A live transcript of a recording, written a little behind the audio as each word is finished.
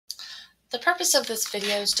The purpose of this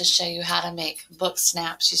video is to show you how to make book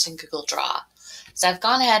snaps using Google Draw. So I've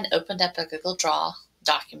gone ahead and opened up a Google Draw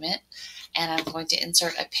document, and I'm going to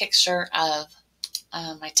insert a picture of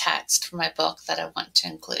my text for my book that I want to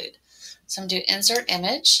include. So I'm going to do Insert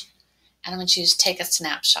Image, and I'm going to choose Take a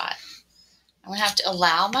Snapshot. I'm going to have to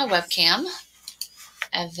allow my webcam,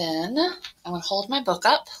 and then I'm going to hold my book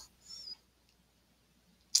up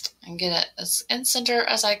and get it as in center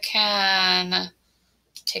as I can.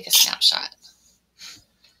 Take a snapshot.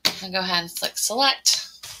 I'm going to go ahead and click Select.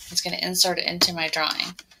 It's going to insert it into my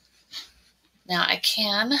drawing. Now I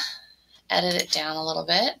can edit it down a little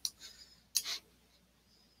bit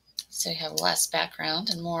so you have less background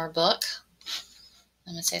and more book.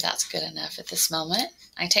 I'm going to say that's good enough at this moment.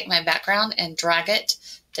 I take my background and drag it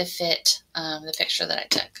to fit the picture that I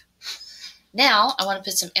took. Now I want to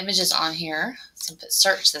put some images on here, so I'm going to put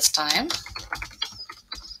search this time.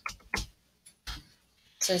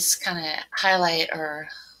 Just kind of highlight or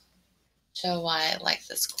show why I like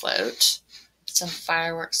this quote. Some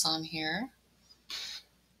fireworks on here.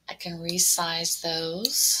 I can resize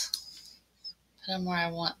those, put them where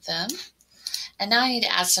I want them. And now I need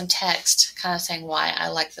to add some text kind of saying why I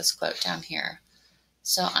like this quote down here.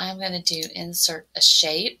 So I'm going to do insert a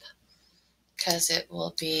shape because it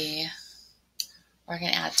will be, we're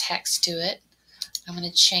going to add text to it. I'm going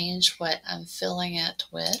to change what I'm filling it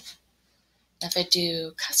with. If I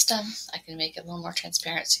do custom, I can make it a little more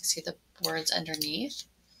transparent so you can see the words underneath.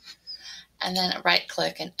 And then right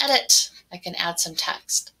click and edit. I can add some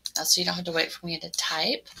text. Now, so you don't have to wait for me to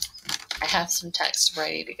type. I have some text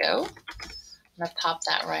ready to go. I'm going to pop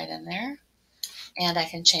that right in there. And I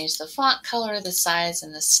can change the font color, the size,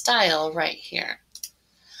 and the style right here.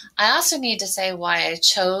 I also need to say why I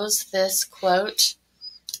chose this quote.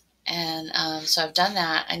 And so I've done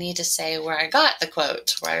that. I need to say where I got the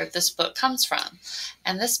quote, where this book comes from.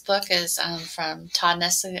 And this book is from Todd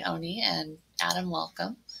Nesleone and Adam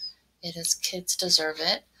Welcome. It is Kids Deserve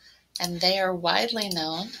It. And they are widely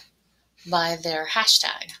known by their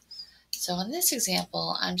hashtag. So in this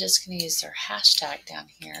example, I'm just going to use their hashtag down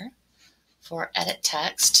here for edit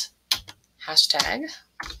text, hashtag.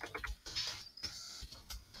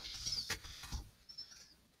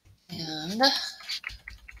 And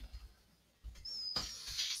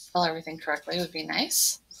spell everything correctly would be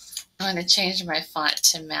nice. I'm going to change my font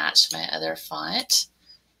to match my other font.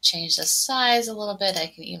 Change the size a little bit. I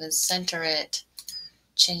can even center it.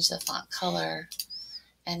 Change the font color.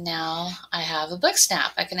 And now I have a book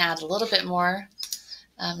snap. I can add a little bit more.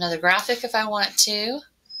 Another graphic if I want to.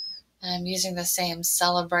 I'm using the same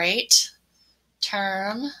celebrate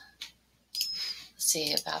term. Let's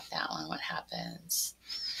see about that one, what happens.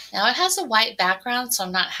 Now it has a white background, so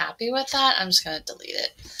I'm not happy with that. I'm just going to delete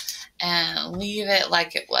it and leave it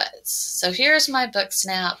like it was. So here's my book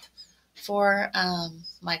snap for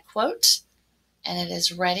my quote, and it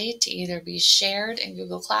is ready to either be shared in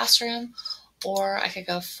Google Classroom, or I could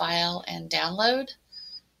go File and Download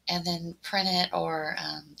and then print it or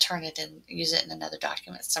turn it and use it in another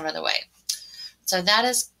document some other way. So that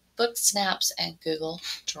is Book Snaps and Google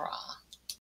Draw.